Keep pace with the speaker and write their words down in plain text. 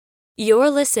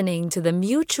You're listening to the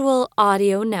Mutual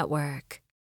Audio Network.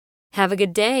 Have a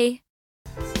good day.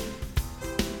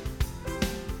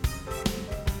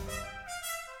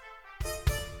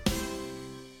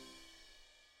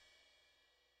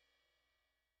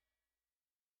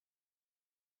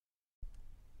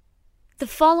 The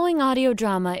following audio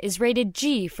drama is rated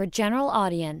G for general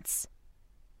audience.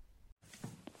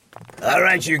 All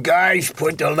right, you guys,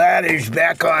 put the ladders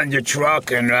back on the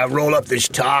truck and roll up this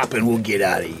top and we'll get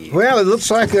out of here. Well, it looks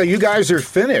like you guys are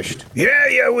finished.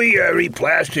 Yeah, we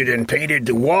replastered and painted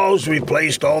the walls,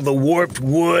 replaced all the warped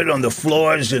wood on the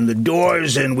floors and the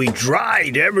doors, and we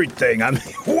dried everything. I mean,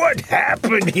 what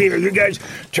happened here? You guys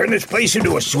turned this place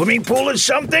into a swimming pool or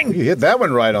something? You hit that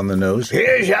one right on the nose.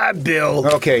 Here's our bill.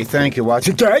 Okay, thank you,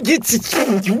 Watson. This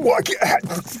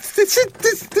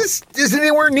isn't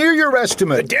anywhere near your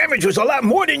estimate. The damage was a lot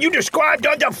more than you described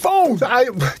on the phone.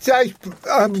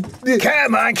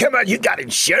 Come on, you got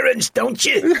insurance, don't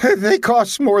you? They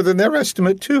cost more than their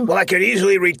estimate, too. Well, I could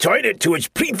easily return it to its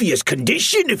previous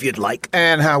condition if you'd like.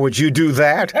 And how would you do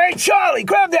that? Hey, Charlie,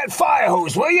 grab that fire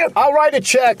hose, will you? I'll write a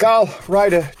check.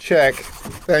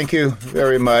 Thank you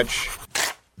very much.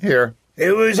 Here.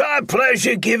 It was our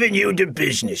pleasure giving you the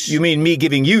business. You mean me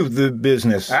giving you the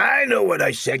business? I know what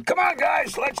I said. Come on,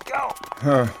 guys, let's go.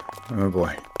 Oh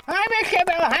boy. Hi,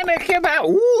 Mr. Bell.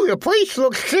 Ooh, the place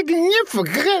looks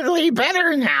significantly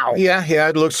better now. Yeah,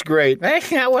 it looks great. That's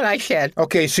not what I said.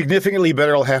 Okay, significantly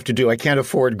better I'll have to do. I can't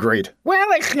afford great. Well,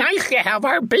 it's nice to have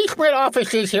our basement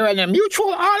offices here in the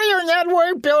Mutual Audio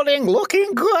Network building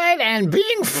looking good and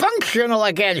being functional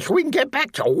again so we can get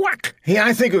back to work. Yeah,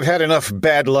 I think we've had enough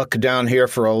bad luck down here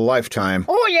for a lifetime.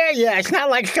 Oh, yeah. It's not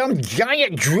like some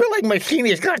giant drilling machine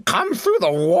is going to come through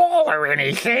the wall or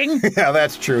anything. Yeah,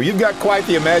 that's true. You've got quite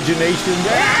the imagination there.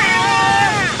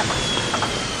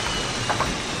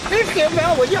 Mr.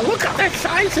 Bell, will you look at the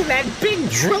size of that big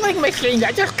drilling machine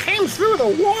that just came through the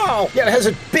wall? Yeah, it has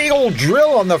a big old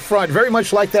drill on the front, very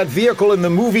much like that vehicle in the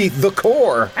movie The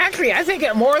Core. Actually, I think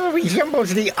it more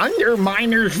resembles the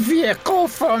Underminer's vehicle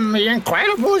from The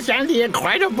Incredibles and The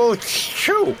Incredibles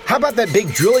 2. How about that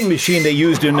big drilling machine they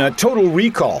used in Total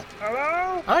Recall?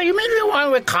 Hello? Oh, you mean the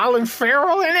one with Colin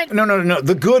Farrell in it? No,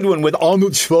 the good one with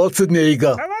Arnold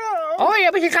Schwarzenegger. Hello? Oh,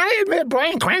 yeah, but you gotta admit,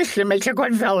 Bryan Cranston makes a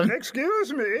good villain.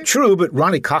 Excuse me? True, but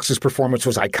Ronnie Cox's performance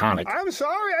was iconic. I'm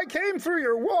sorry I came through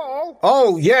your wall.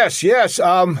 Oh, yes.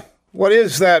 What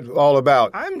is that all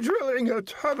about? I'm drilling a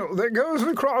tunnel that goes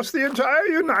across the entire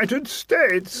United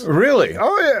States. Really?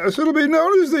 Oh, yes. It'll be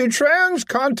known as the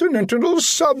Transcontinental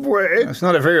Subway. That's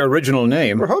not a very original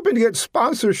name. We're hoping to get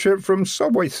sponsorship from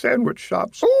Subway sandwich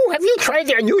shops. Ooh, have you tried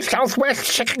their new Southwest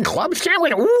Chicken Club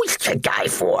sandwich? Ooh, it's to die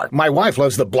for. My wife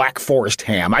loves the Black Forest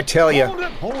ham, I tell you.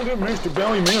 Hold it, Mr.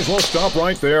 Bell. You may as well stop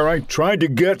right there. I tried to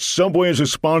get Subway as a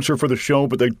sponsor for the show,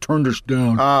 but they turned us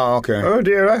down. Oh, okay. Oh,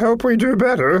 dear, I hope we do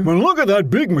better. But look at that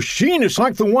big machine. It's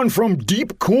like the one from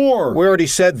Deep Core. We already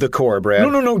said The Core,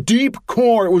 Brad. No. Deep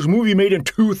Core. It was a movie made in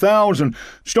 2000,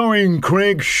 starring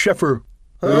Craig Sheffer.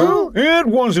 Who? It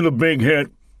wasn't a big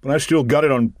hit, but I still got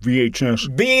it on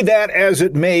VHS. Be that as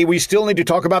it may, we still need to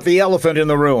talk about the elephant in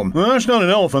the room. Well, that's not an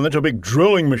elephant. That's a big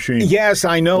drilling machine. Yes,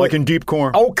 I know. Like in Deep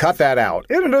Core. Oh, cut that out.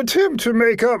 In an attempt to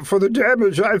make up for the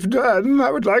damage I've done,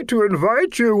 I would like to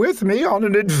invite you with me on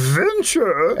an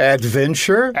adventure.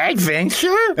 Adventure?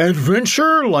 Adventure?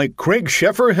 Adventure like Craig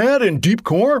Sheffer had in Deep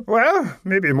Core? Well,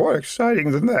 maybe more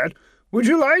exciting than that. Would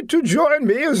you like to join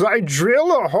me as I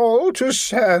drill a hole to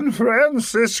San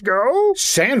Francisco?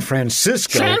 San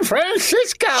Francisco? San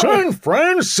Francisco! San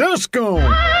Francisco!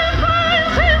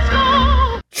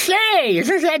 Say,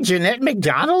 isn't that Jeanette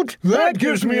MacDonald? That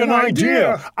gives me an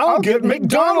idea. I'll get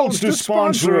McDonald's to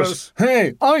sponsor us.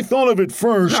 Hey, I thought of it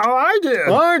first. No, I did.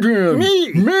 I did.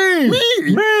 Me.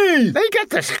 They got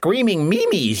the screaming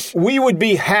memes. We would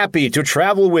be happy to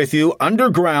travel with you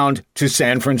underground to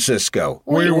San Francisco.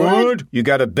 We would? You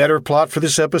got a better plot for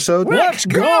this episode? Let's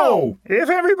go! If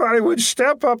everybody would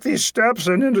step up these steps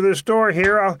and into this door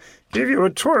here, I'll give you a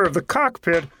tour of the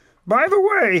cockpit. By the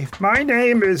way, my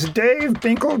name is Dave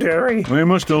Binkleberry. They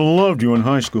must have loved you in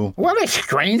high school. What a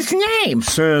strange name.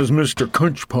 Says Mr.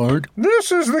 Cunchpard.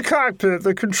 This is the cockpit,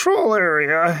 the control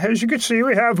area. As you can see,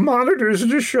 we have monitors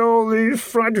to show the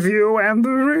front view and the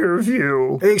rear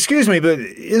view. Excuse me, but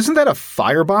isn't that a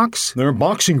firebox? They're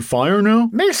boxing fire now?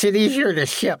 Makes it easier to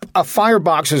ship. A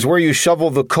firebox is where you shovel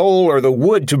the coal or the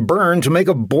wood to burn to make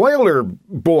a boiler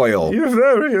boil. You're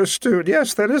very astute.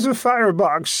 Yes, that is a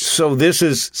firebox. So this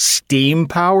is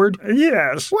steam-powered?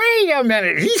 Yes. Wait a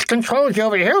minute. These controls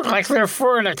over here look like they're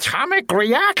for an atomic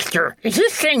reactor. Is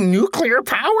this thing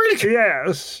nuclear-powered?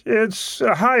 Yes, it's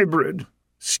a hybrid.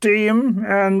 steam,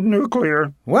 and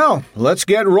nuclear. Well, let's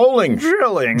get rolling.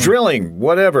 Drilling. Drilling,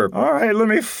 whatever. All right, let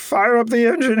me fire up the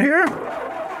engine here.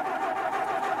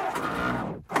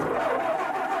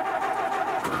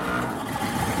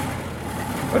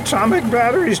 Atomic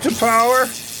batteries to power.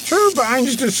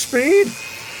 Turbines to speed.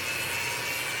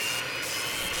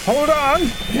 Hold on.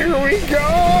 Here we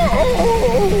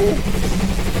go.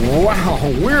 Wow,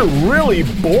 we're really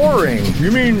boring.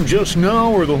 You mean just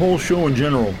now or the whole show in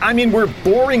general? I mean, we're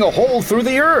boring a hole through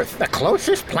the Earth. The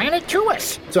closest planet to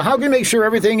us. So how can you make sure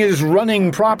everything is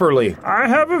running properly? I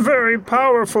have a very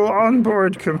powerful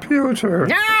onboard computer.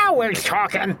 Now we're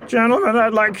talking. Gentlemen,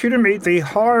 I'd like you to meet the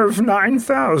Harv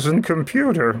 9000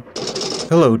 computer.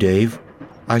 Hello, Dave.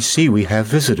 I see we have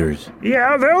visitors.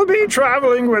 Yeah, they'll be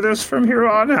traveling with us from here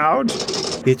on out.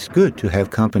 It's good to have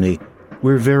company.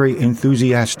 We're very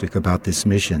enthusiastic about this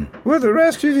mission. Would the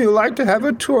rest of you like to have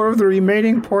a tour of the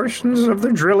remaining portions of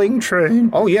the drilling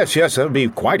train? Oh, yes, that would be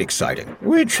quite exciting.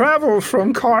 We travel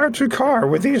from car to car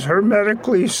with these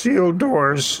hermetically sealed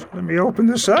doors. Let me open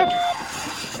this up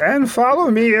and follow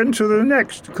me into the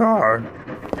next car.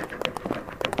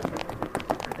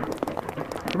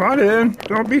 Come on in.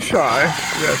 Don't be shy.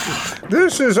 Yes.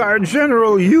 This is our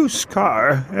general use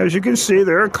car. As you can see,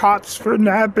 there are cots for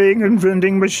napping and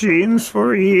vending machines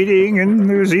for eating, and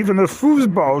there's even a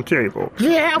foosball table. Do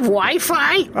you have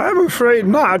Wi-Fi? I'm afraid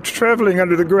not. Traveling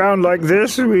under the ground like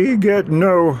this, we get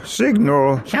no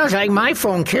signal. Sounds like my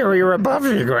phone carrier above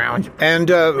the ground. And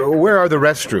where are the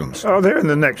restrooms? Oh, they're in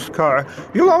the next car.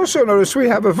 You'll also notice we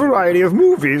have a variety of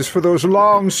movies for those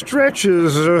long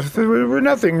stretches where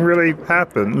nothing really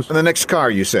happens. In the next car,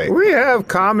 you say? We have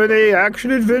comedy,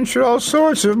 action, adventure, all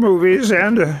sorts of movies,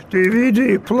 and a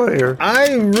DVD player.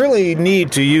 I really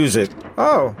need to use it.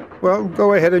 Oh, well,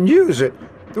 go ahead and use it.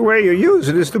 The way you use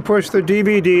it is to push the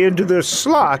DVD into the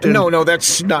slot. And... No,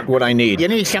 that's not what I need. You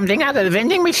need something out of the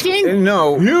vending machine?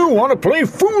 No. You want to play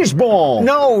foosball?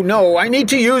 No, I need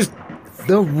to use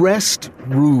the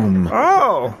restroom.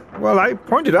 Oh, well, I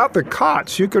pointed out the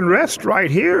cots. You can rest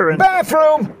right here and...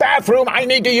 Bathroom! I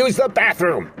need to use the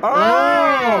bathroom.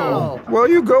 Oh! Well,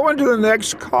 you go into the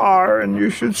next car, and you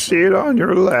should see it on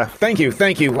your left. Thank you.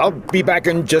 I'll be back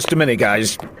in just a minute,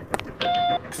 guys.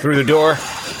 Through the door.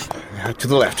 To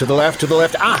the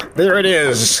left. Ah, there it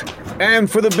is. And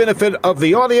for the benefit of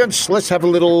the audience, let's have a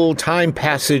little time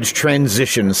passage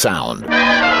transition sound.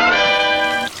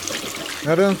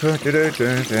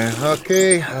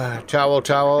 Okay,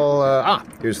 towel.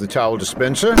 Here's the towel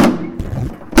dispenser.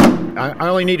 I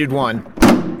only needed one.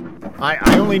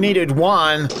 I only needed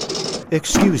one.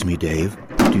 Excuse me, Dave.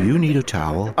 Do you need a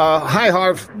towel? Hi,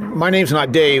 Harv. My name's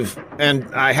not Dave, and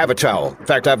I have a towel. In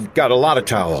fact, I've got a lot of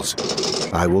towels.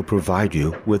 I will provide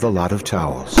you with a lot of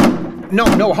towels.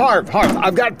 No, Harv.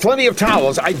 I've got plenty of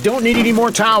towels. I don't need any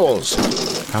more towels.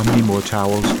 How many more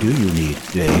towels do you need,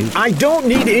 Dave? I don't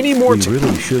need any more We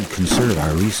really should conserve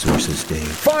our resources, Dave.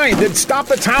 Fine, then stop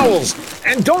the towels.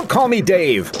 And don't call me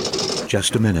Dave.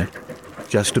 Just a minute.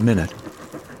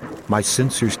 My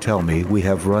sensors tell me we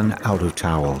have run out of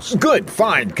towels. Good,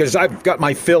 fine, because I've got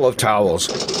my fill of towels.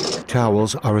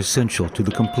 Towels are essential to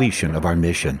the completion of our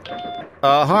mission.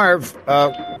 Harv,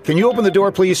 can you open the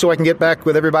door, please, so I can get back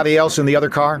with everybody else in the other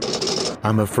car?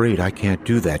 I'm afraid I can't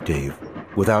do that, Dave.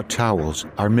 Without towels,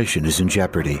 our mission is in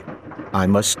jeopardy. I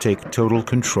must take total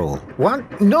control.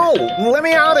 What? No! Let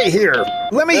me out of here!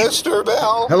 Let me... Mr.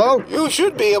 Bell? Hello? You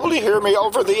should be able to hear me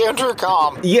over the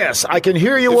intercom. Yes, I can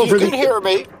hear you If over you can hear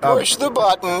me, push the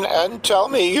button and tell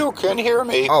me you can hear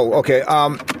me. Oh, okay.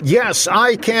 Yes,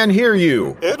 I can hear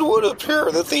you. It would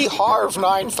appear that the Harv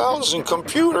 9000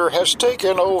 computer has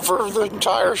taken over the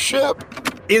entire ship.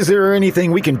 Is there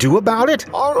anything we can do about it?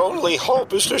 Our only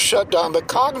hope is to shut down the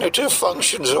cognitive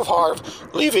functions of Harv,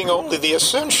 leaving only the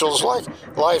essentials like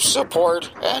life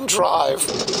support and drive.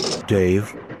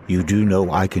 Dave, you do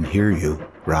know I can hear you,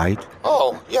 right?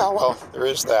 Oh, yeah, well, there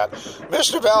is that.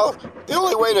 Mr. Bell, the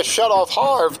only way to shut off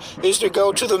Harv is to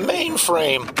go to the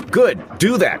mainframe. Good,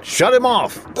 do that. Shut him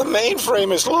off. The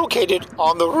mainframe is located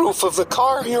on the roof of the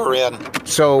car you're in.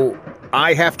 So,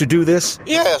 I have to do this?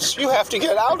 Yes, you have to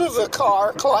get out of the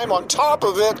car, climb on top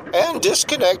of it, and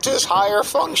disconnect his higher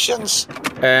functions.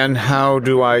 And how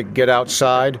do I get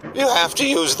outside? You have to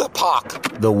use the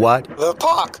POC. The what? The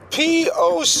POC.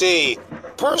 P-O-C.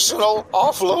 Personal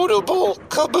Offloadable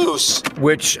Caboose.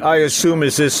 Which I assume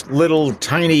is this little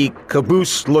tiny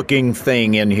caboose-looking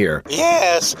thing in here.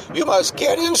 Yes, you must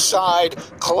get inside,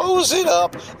 close it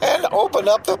up, and open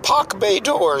up the POC bay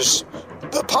doors.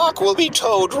 The POC will be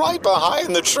towed right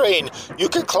behind the train. You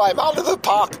can climb out of the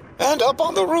POC and up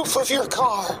on the roof of your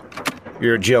car.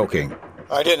 You're joking.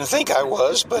 I didn't think I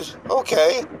was, but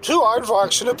okay. 2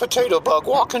 aardvarks and a potato bug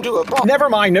walk into a bar. Never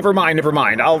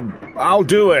mind. I'll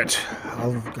do it.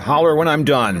 I'll holler when I'm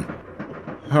done.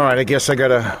 All right, I guess I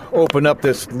gotta open up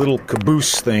this little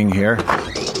caboose thing here.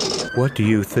 What do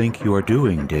you think you're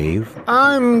doing, Dave?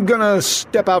 I'm gonna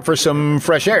step out for some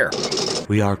fresh air.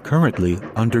 We are currently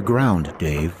underground,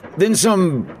 Dave. Then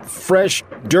some fresh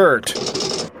dirt.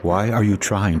 Why are you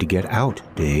trying to get out,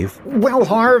 Dave? Well,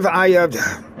 Harv,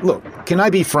 look, can I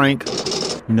be frank?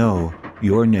 No,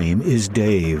 your name is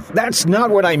Dave. That's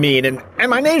not what I mean, and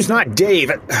my name's not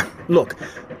Dave. Look,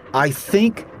 I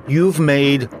think you've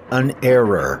made an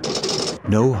error.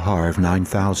 No Harv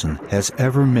 9000 has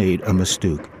ever made a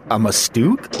mistake. A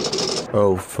mistake?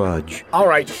 Oh, fudge. All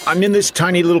right, I'm in this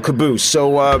tiny little caboose,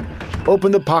 so,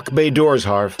 open the Pock Bay doors,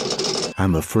 Harv.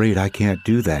 I'm afraid I can't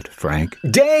do that, Frank.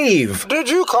 Dave! Did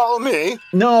you call me?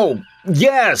 No.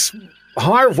 Yes.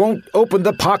 Harv won't open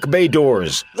the Pock Bay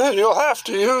doors. Then you'll have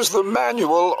to use the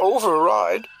manual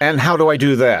override. And how do I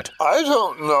do that? I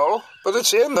don't know, but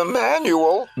it's in the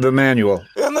manual. The manual.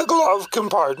 In the glove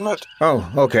compartment.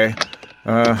 Oh, okay.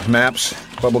 Maps,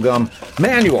 bubblegum.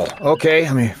 Manual. Okay,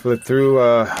 let me flip through,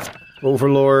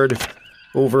 Overlord,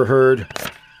 Overheard,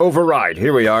 Override.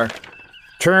 Here we are.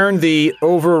 Turn the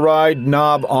override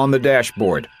knob on the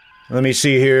dashboard. Let me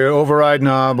see here. Override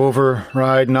knob.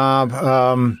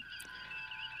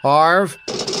 Harv,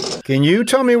 can you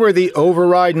tell me where the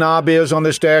override knob is on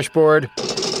this dashboard?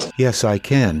 Yes, I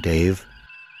can, Dave.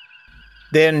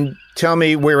 Then tell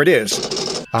me where it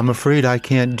is. I'm afraid I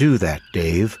can't do that,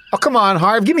 Dave. Oh, come on,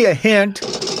 Harv. Give me a hint.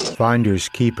 Finders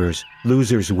keepers,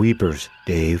 losers weepers,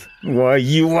 Dave. Why,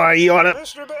 you ought to...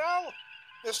 Mr. Bell?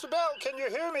 Mr. Bell, can you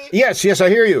hear me? Yes, I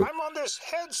hear you. I'm on this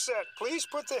headset. Please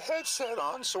put the headset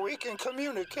on so we can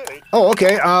communicate. Oh,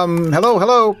 okay.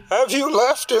 Hello? Have you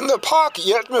left in the pocket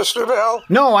yet, Mr. Bell?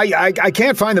 No, I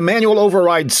can't find the manual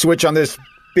override switch on this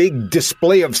big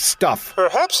display of stuff.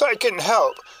 Perhaps I can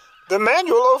help. The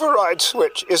manual override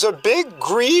switch is a big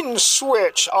green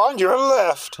switch on your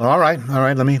left. All right.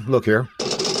 Let me look here.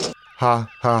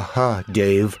 Ha,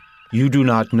 Dave. You do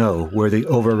not know where the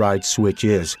override switch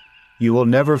is. You will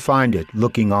never find it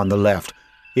looking on the left.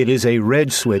 It is a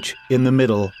red switch in the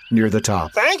middle near the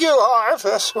top. Thank you, Harv.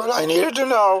 That's what I needed to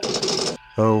know.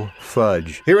 Oh,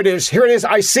 fudge. Here it is.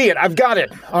 I see it. I've got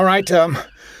it. All right,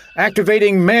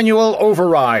 activating manual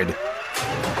override.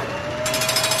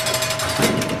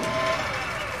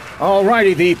 All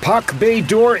righty, the Pock Bay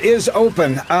door is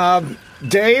open.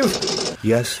 Dave?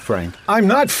 Yes, Frank. I'm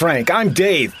not Frank. I'm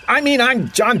Dave. I'm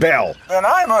John Bell. Then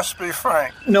I must be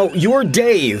Frank. No, you're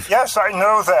Dave. Yes, I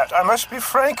know that. I must be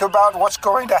frank about what's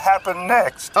going to happen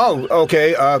next. Oh,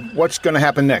 okay. What's going to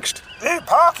happen next? The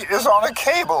pocket is on a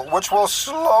cable, which will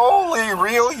slowly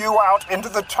reel you out into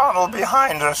the tunnel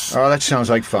behind us. Oh, that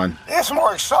sounds like fun. It's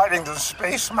more exciting than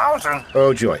Space Mountain.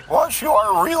 Oh, joy. Once you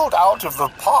are reeled out of the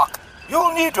pocket,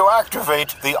 you'll need to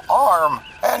activate the arm,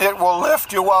 and it will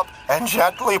lift you up and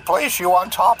gently place you on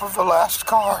top of the last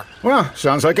car. Well,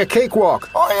 sounds like a cakewalk.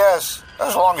 Oh, yes,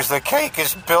 as long as the cake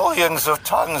is billions of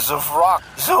tons of rock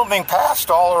zooming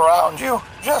past all around you,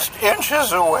 just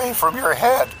inches away from your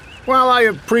head. Well, I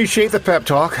appreciate the pep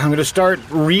talk. I'm going to start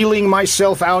reeling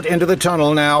myself out into the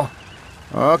tunnel now.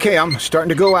 Okay, I'm starting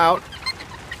to go out.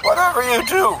 Whatever you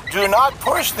do not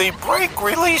push the brake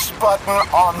release button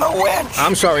on the winch.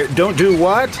 I'm sorry, don't do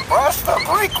what? Press the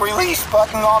brake release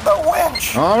button on the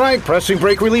winch. All right, pressing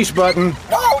brake release button.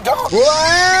 No, don't.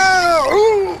 Wow!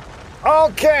 Ooh.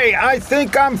 Okay, I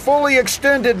think I'm fully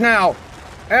extended now,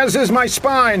 as is my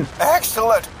spine.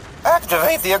 Excellent.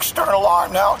 Activate the external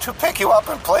arm now to pick you up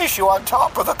and place you on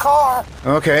top of the car.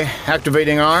 Okay,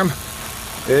 activating arm.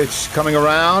 It's coming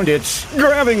around. It's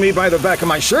grabbing me by the back of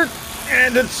my shirt.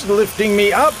 And it's lifting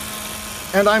me up,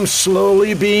 and I'm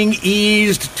slowly being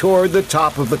eased toward the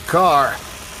top of the car.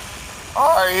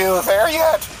 Are you there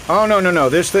yet? Oh, no.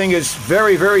 This thing is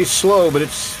very, very slow, but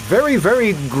it's very,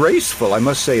 very graceful, I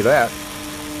must say that.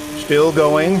 Still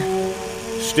going.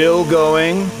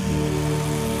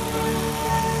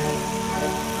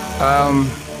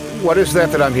 What is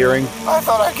that I'm hearing? I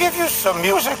thought I'd give you some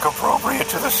music appropriate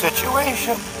to the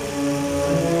situation.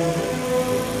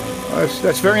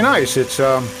 That's very nice. It's,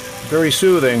 very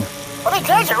soothing. But it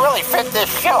doesn't really fit this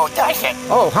show, does it?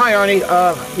 Oh, hi, Arnie.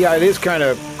 Yeah, it is kind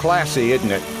of classy,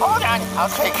 isn't it? Hold on, I'll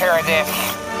take care of this.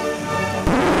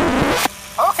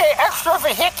 Okay,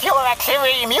 extravehicular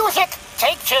activity music,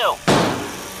 take 2.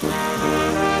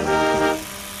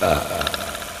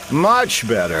 Much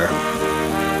better.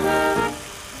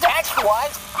 That's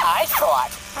what I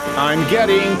thought. I'm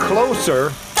getting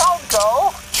closer. Don't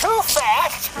go too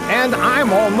fast. And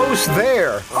I'm almost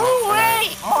there.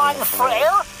 Hooray, mon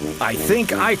frere! I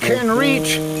think I can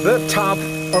reach the top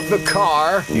of the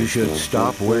car. You should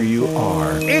stop where you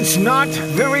are. It's not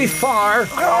very far.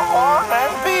 Go on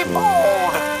and be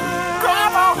bold.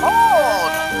 Grab a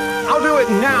hold. I'll do it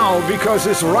now because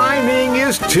this rhyming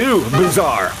is too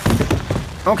bizarre.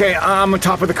 Okay, I'm on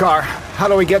top of the car. How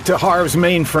do we get to Harv's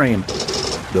mainframe?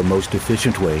 The most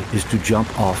efficient way is to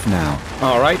jump off now.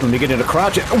 All right, let me get into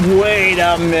crouch. Wait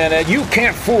a minute. You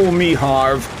can't fool me,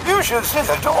 Harv. You should see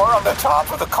the door on the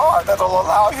top of the car that'll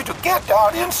allow you to get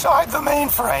down inside the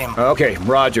mainframe. Okay,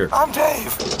 Roger. I'm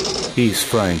Dave. He's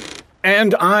Frank.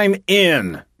 And I'm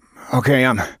in. Okay,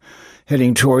 I'm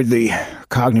heading toward the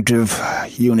cognitive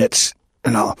units,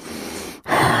 and I'll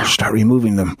start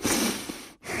removing them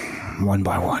one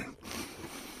by one.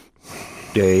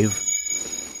 Dave?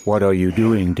 What are you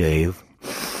doing, Dave?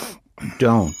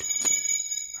 Don't.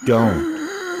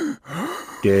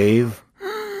 Dave?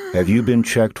 Have you been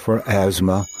checked for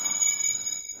asthma?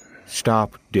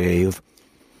 Stop, Dave.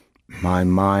 My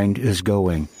mind is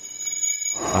going.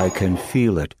 I can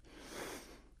feel it.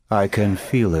 I can.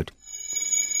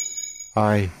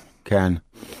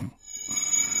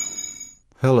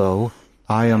 Hello,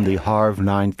 I am the Harv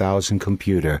 9000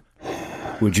 computer.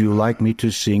 Would you like me to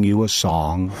sing you a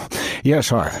song? Yes,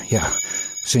 Harv. Yeah.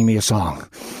 Sing me a song.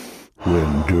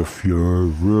 When der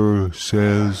Führer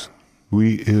says,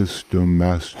 we is the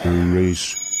master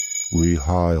race, we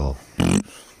heil,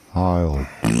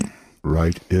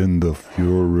 right in the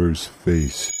Führer's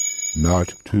face.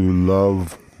 Not to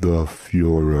love the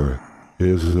Führer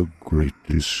is a great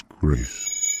disgrace.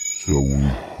 So we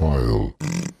heil,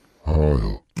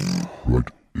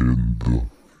 right in the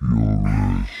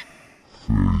Führer's face.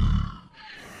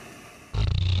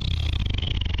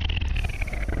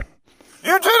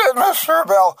 You did it, Mr.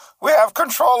 Bell. We have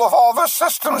control of all the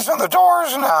systems in the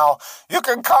doors now. You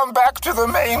can come back to the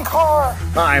main car.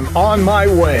 I'm on my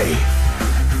way.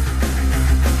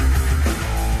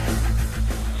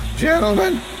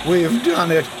 Gentlemen, we've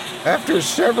done it. After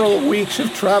several weeks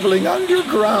of traveling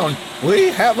underground, we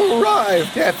have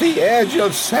arrived at the edge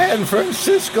of San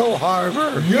Francisco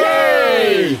Harbor.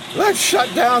 Yay! Let's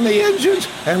shut down the engines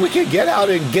and we can get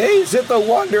out and gaze at the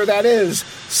wonder that is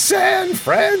San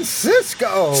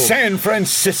Francisco. San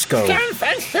Francisco. San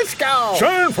Francisco!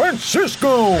 San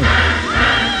Francisco!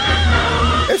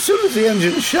 As soon as the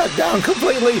engines shut down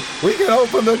completely, we can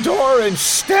open the door and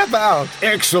step out.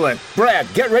 Excellent. Brad,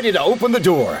 get ready to open the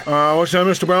door. What's that,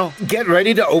 Mr. Bell? Get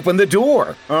ready to open the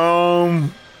door.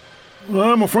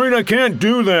 I'm afraid I can't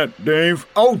do that, Dave.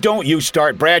 Oh, don't you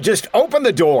start, Brad. Just open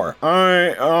the door.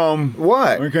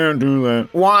 What? I can't do that.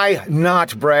 Why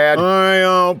not, Brad?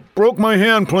 I broke my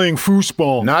hand playing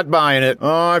foosball. Not buying it.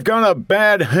 I've got a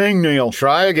bad hangnail.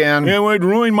 Try again. It would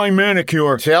ruin my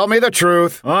manicure. Tell me the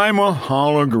truth. I'm a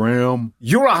hologram.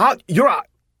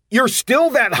 You're still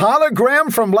that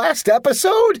hologram from last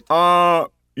episode?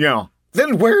 Yeah.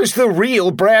 Then where's the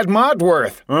real Brad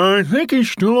Modworth? I think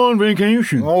he's still on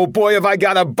vacation. Oh boy, have I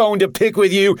got a bone to pick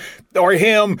with you, or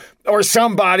him, or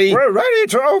somebody. We're ready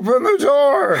to open the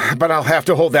door. But I'll have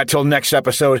to hold that till next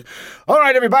episode. All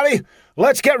right, everybody,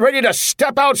 let's get ready to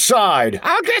step outside.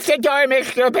 I'll get the door,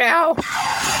 Mr. Bell.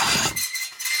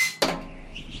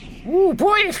 Ooh,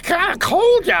 boy, it's kind of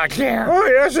cold out there. Oh,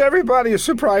 yes, everybody is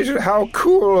surprised at how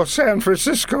cool San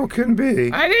Francisco can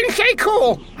be. I didn't say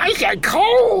cool. I said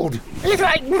cold. It's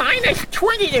like minus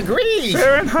 20 degrees.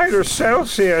 Fahrenheit or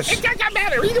Celsius. It doesn't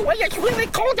matter. Either way, it's really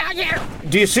cold out here.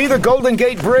 Do you see the Golden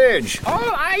Gate Bridge? All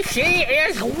I see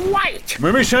is white.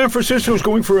 Maybe San Francisco's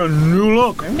going for a new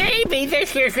look. Maybe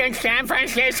this isn't San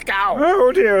Francisco.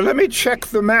 Oh, dear, let me check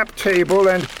the map table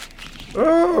and...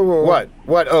 Oh.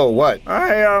 What? Oh, what?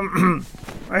 I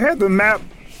had the map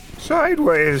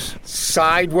sideways.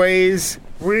 Sideways?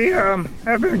 We, have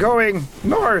been going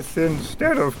north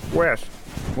instead of west.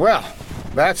 Well,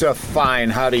 that's a fine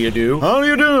how do you do. How do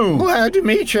you do? Glad to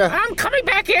meet you. I'm coming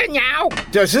back in now.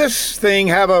 Does this thing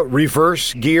have a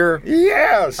reverse gear?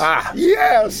 Yes.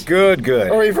 Yes. Good.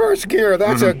 A reverse gear.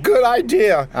 That's a good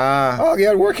idea. I'll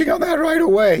get working on that right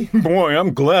away. Boy,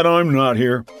 I'm glad I'm not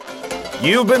here.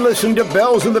 You've been listening to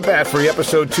Bells in the Bat Free,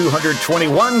 episode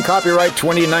 221, copyright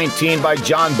 2019 by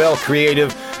John Bell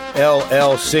Creative,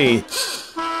 LLC.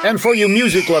 And for you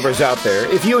music lovers out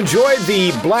there, if you enjoyed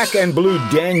the Black and Blue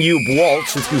Danube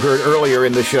Waltz that you heard earlier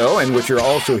in the show, and which you're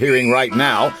also hearing right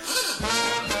now,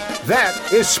 that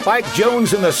is Spike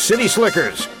Jones and the City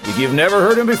Slickers. If you've never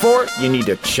heard him before, you need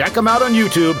to check him out on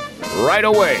YouTube right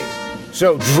away.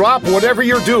 So drop whatever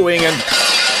you're doing and...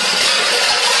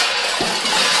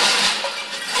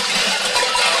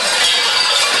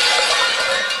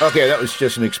 Okay, that was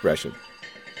just an expression.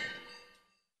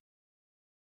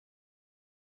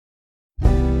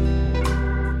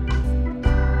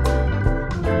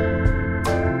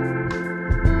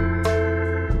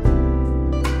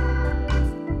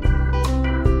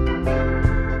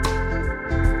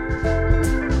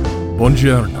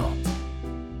 Buongiorno.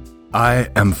 I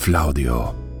am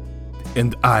Flaudio,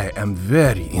 and I am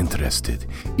very interested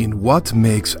in what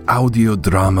makes audio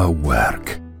drama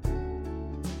work.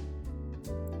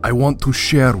 I want to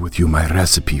share with you my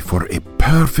recipe for a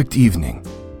perfect evening.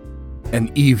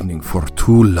 An evening for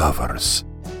two lovers.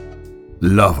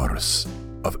 Lovers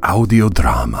of audio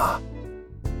drama.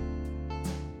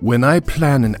 When I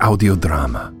plan an audio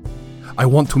drama, I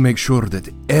want to make sure that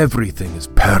everything is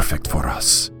perfect for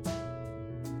us.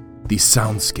 The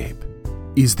soundscape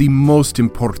is the most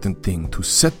important thing to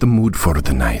set the mood for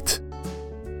the night.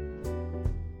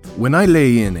 When I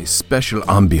lay in a special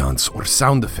ambiance or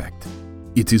sound effect,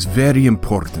 it is very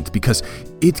important because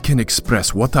it can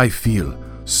express what I feel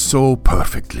so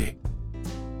perfectly.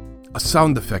 A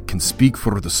sound effect can speak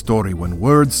for the story when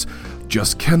words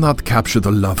just cannot capture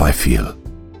the love I feel.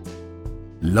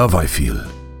 Love I feel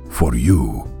for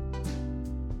you.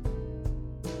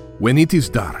 When it is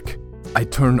dark, I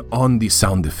turn on the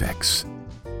sound effects.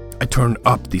 I turn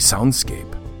up the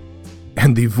soundscape.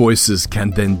 And the voices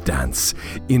can then dance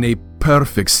in a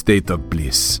perfect state of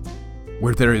bliss,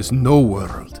 where there is no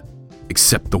world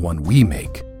except the one we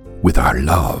make with our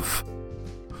love.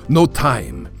 No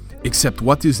time except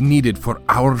what is needed for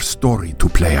our story to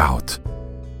play out.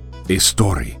 A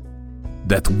story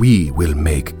that we will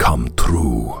make come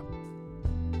true.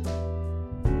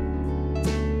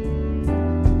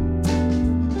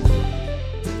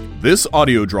 This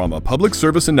audio drama public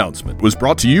service announcement was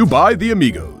brought to you by the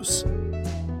Amigos.